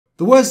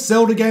The worst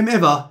Zelda game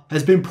ever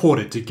has been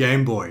ported to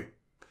Game Boy.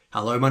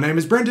 Hello, my name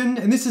is Brendan,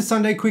 and this is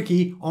Sunday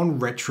Quickie on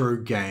Retro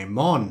Game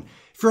On.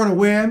 If you're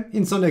unaware,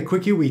 in Sunday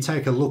Quickie we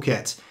take a look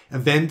at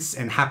events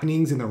and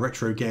happenings in the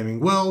retro gaming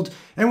world,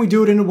 and we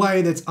do it in a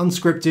way that's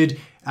unscripted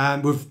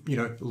with,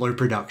 low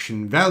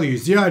production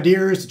values. The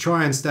idea is to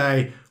try and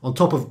stay on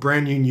top of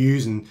brand new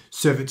news and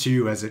serve it to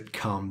you as it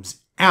comes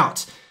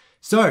out.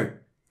 So,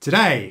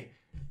 today's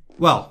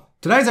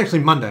actually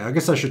Monday. I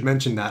guess I should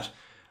mention that.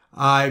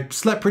 I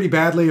slept pretty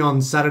badly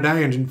on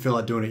Saturday and didn't feel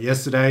like doing it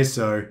yesterday,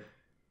 so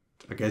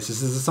I guess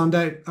this is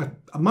a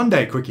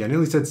Monday Quickie. I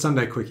nearly said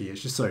Sunday Quickie. It's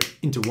just so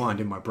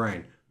intertwined in my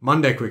brain.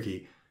 Monday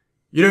Quickie.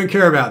 You don't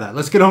care about that.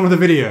 Let's get on with the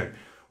video.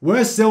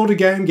 Worst Zelda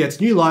game gets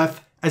new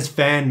life as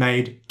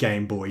fan-made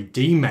Game Boy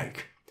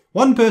demake.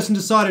 One person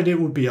decided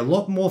it would be a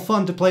lot more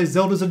fun to play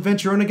Zelda's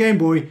Adventure on a Game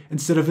Boy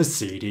instead of a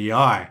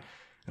CDI.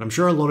 And I'm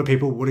sure a lot of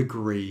people would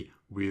agree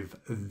with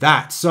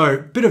that. So,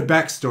 bit of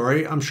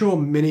backstory. I'm sure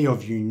many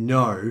of you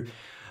know.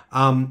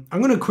 I'm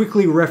going to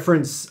quickly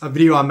reference a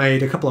video I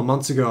made a couple of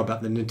months ago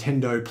about the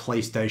Nintendo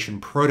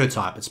PlayStation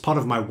prototype. It's part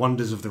of my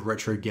Wonders of the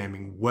Retro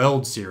Gaming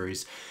World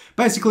series.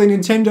 Basically,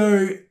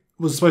 Nintendo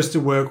was supposed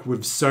to work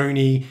with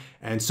Sony,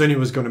 and Sony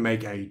was going to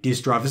make a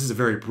disk drive. This is a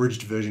very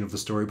abridged version of the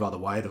story, by the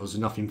way. There was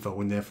enough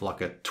info in there for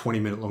like a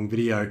 20-minute long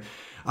video.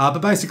 But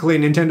basically,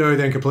 Nintendo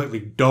then completely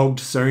dogged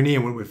Sony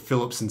and went with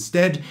Philips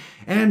instead.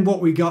 And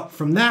what we got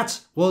from that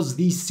was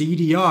the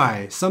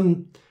CDI,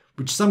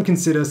 which some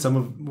consider some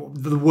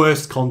of the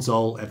worst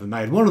console ever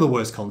made. One of the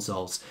worst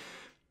consoles.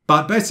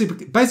 But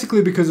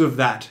basically because of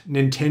that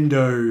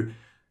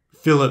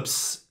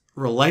Nintendo-Philips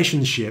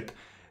relationship,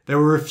 there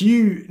were a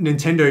few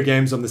Nintendo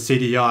games on the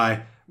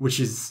CDI,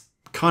 which is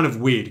kind of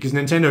weird because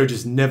Nintendo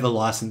just never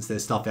licensed their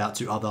stuff out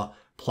to other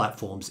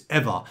platforms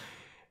ever.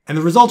 And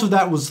the result of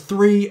that was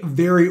 3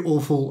 very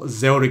awful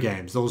Zelda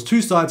games. There was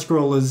 2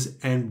 side-scrollers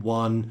and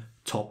 1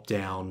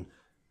 top-down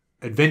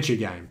adventure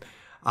game.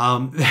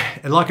 And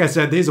like I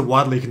said, these are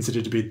widely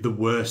considered to be the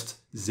worst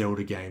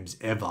Zelda games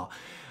ever.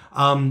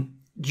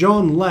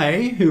 John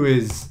Lay, who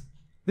is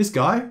this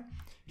guy,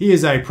 he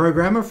is a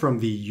programmer from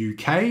the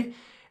UK,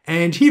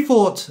 and he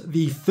thought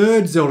the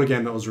 3rd Zelda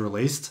game that was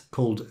released,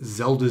 called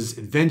Zelda's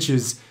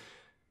Adventures,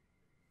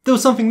 there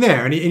was something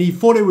there, and he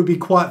thought it would be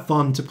quite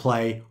fun to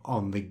play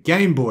on the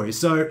Game Boy.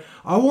 So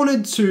I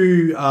wanted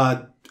to,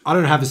 I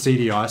don't have a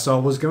CDI, so I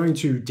was going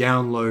to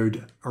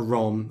download a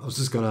ROM. I was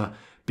just going to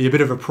be a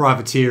bit of a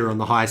privateer on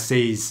the high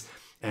seas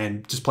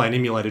and just play an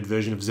emulated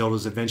version of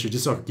Zelda's Adventure,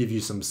 just so I could give you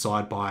some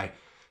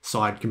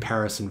side-by-side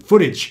comparison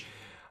footage.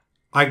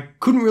 I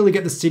couldn't really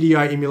get the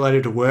CDI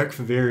emulator to work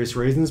for various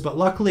reasons, but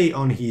luckily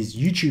on his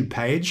YouTube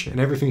page, and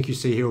everything you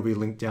see here will be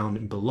linked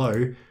down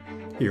below,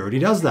 he already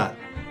does that.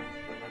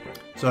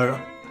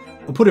 So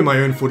I'll put in my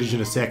own footage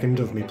in a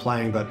second of me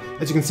playing, but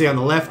as you can see on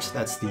the left,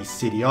 that's the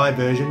CDI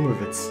version with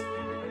its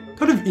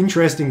kind of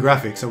interesting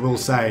graphics, I will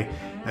say.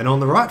 And on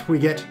the right, we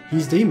get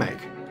his demake.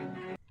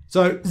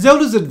 So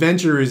Zelda's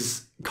Adventure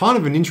is kind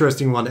of an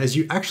interesting one, as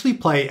you actually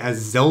play as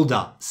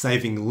Zelda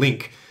saving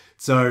Link.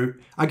 So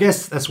I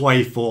guess that's why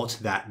he thought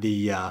that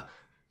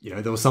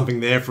there was something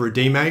there for a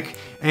demake.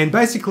 And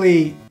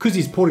basically, because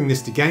he's porting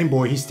this to Game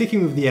Boy, he's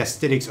sticking with the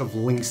aesthetics of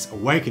Link's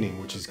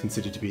Awakening, which is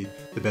considered to be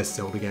the best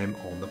Zelda game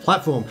on the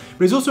platform.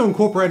 But he's also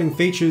incorporating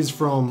features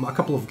from a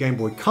couple of Game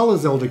Boy Color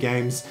Zelda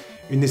games,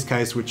 in this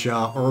case, which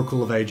are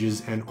Oracle of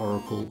Ages and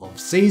Oracle of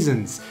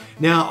Seasons.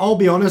 Now, I'll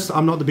be honest,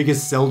 I'm not the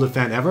biggest Zelda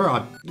fan ever.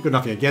 I've got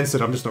nothing against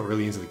it, I'm just not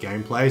really into the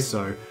gameplay,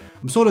 so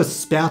I'm sort of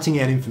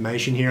spouting out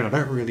information here and I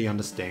don't really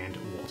understand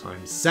what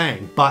I'm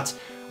saying. But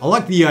I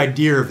like the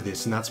idea of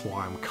this, and that's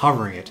why I'm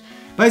covering it.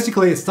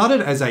 Basically, it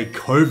started as a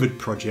COVID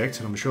project,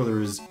 and I'm sure there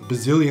is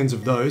bazillions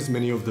of those,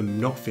 many of them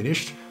not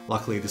finished.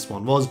 Luckily, this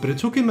one was, but it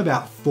took him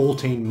about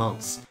 14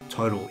 months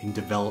total in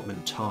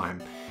development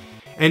time.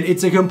 And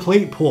it's a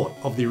complete port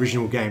of the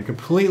original game,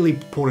 completely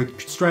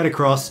ported straight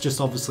across, just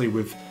obviously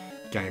with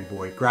Game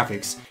Boy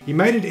graphics. He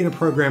made it in a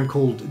program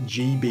called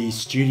GB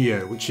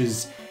Studio, which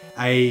is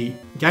a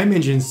game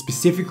engine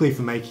specifically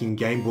for making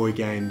Game Boy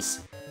games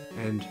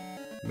and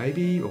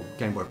maybe, or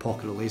Game Boy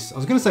Pocket at least. I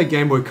was going to say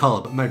Game Boy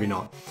Color, but maybe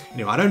not.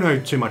 Anyway, I don't know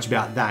too much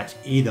about that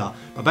either.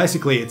 But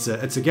basically, it's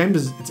a game.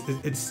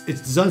 It's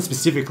designed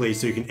specifically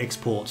so you can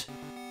export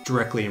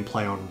directly and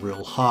play on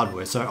real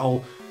hardware. So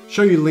I'll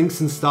show you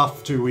links and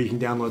stuff to where you can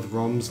download the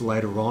ROMs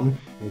later on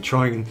and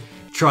try. And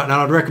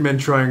I'd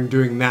recommend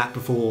doing that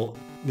before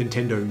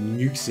Nintendo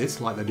nukes it,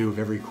 like they do with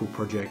every cool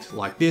project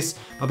like this.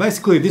 But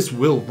basically, this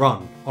will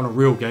run on a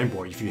real Game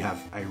Boy if you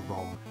have a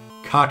ROM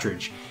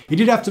cartridge. He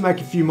did have to make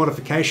a few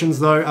modifications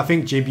though. I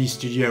think GB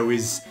Studio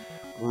is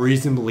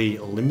reasonably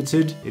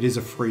limited. It is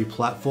a free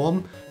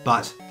platform,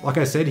 but like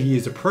I said, he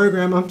is a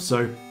programmer,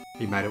 so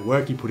he made it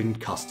work. He put in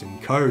custom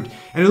code.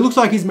 And it looks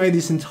like he's made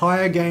this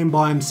entire game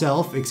by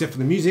himself, except for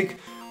the music,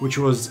 which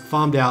was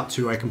farmed out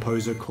to a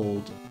composer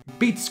called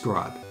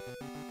BeatScribe.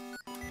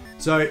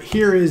 So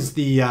here is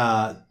the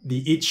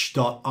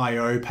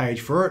itch.io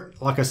page for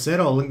it. Like I said,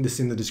 I'll link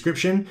this in the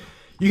description.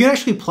 You can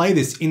actually play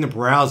this in the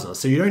browser,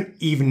 so you don't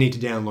even need to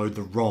download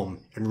the ROM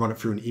and run it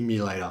through an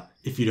emulator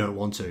if you don't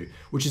want to,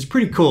 which is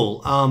pretty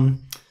cool.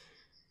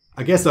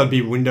 I guess that'd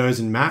be Windows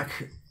and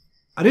Mac.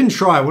 I didn't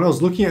try it. When I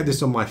was looking at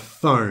this on my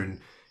phone,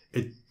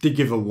 it did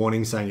give a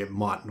warning saying it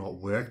might not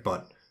work,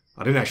 but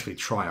I didn't actually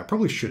try. I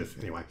probably should have.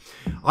 Anyway,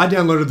 I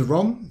downloaded the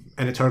ROM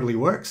and it totally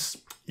works.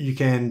 You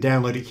can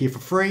download it here for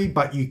free,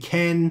 but you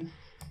can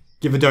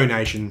give a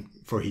donation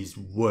for his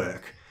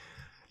work.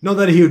 Not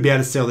that he would be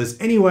able to sell this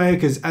anyway,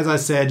 because as I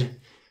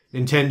said,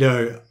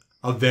 Nintendo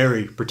are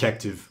very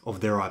protective of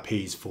their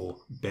IPs for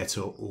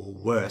better or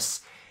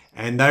worse.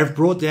 And they've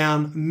brought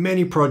down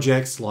many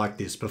projects like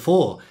this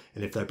before.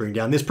 And if they bring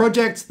down this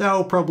project,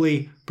 they'll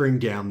probably bring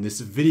down this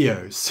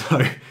video.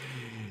 So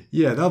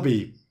yeah, that'll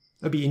be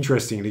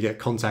interesting to get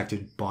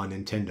contacted by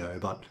Nintendo,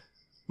 but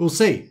we'll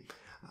see.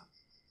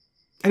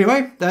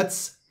 Anyway,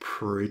 that's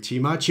pretty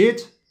much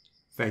it.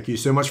 Thank you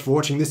so much for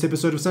watching this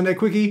episode of Sunday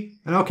Quickie,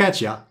 and I'll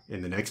catch ya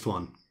in the next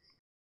one.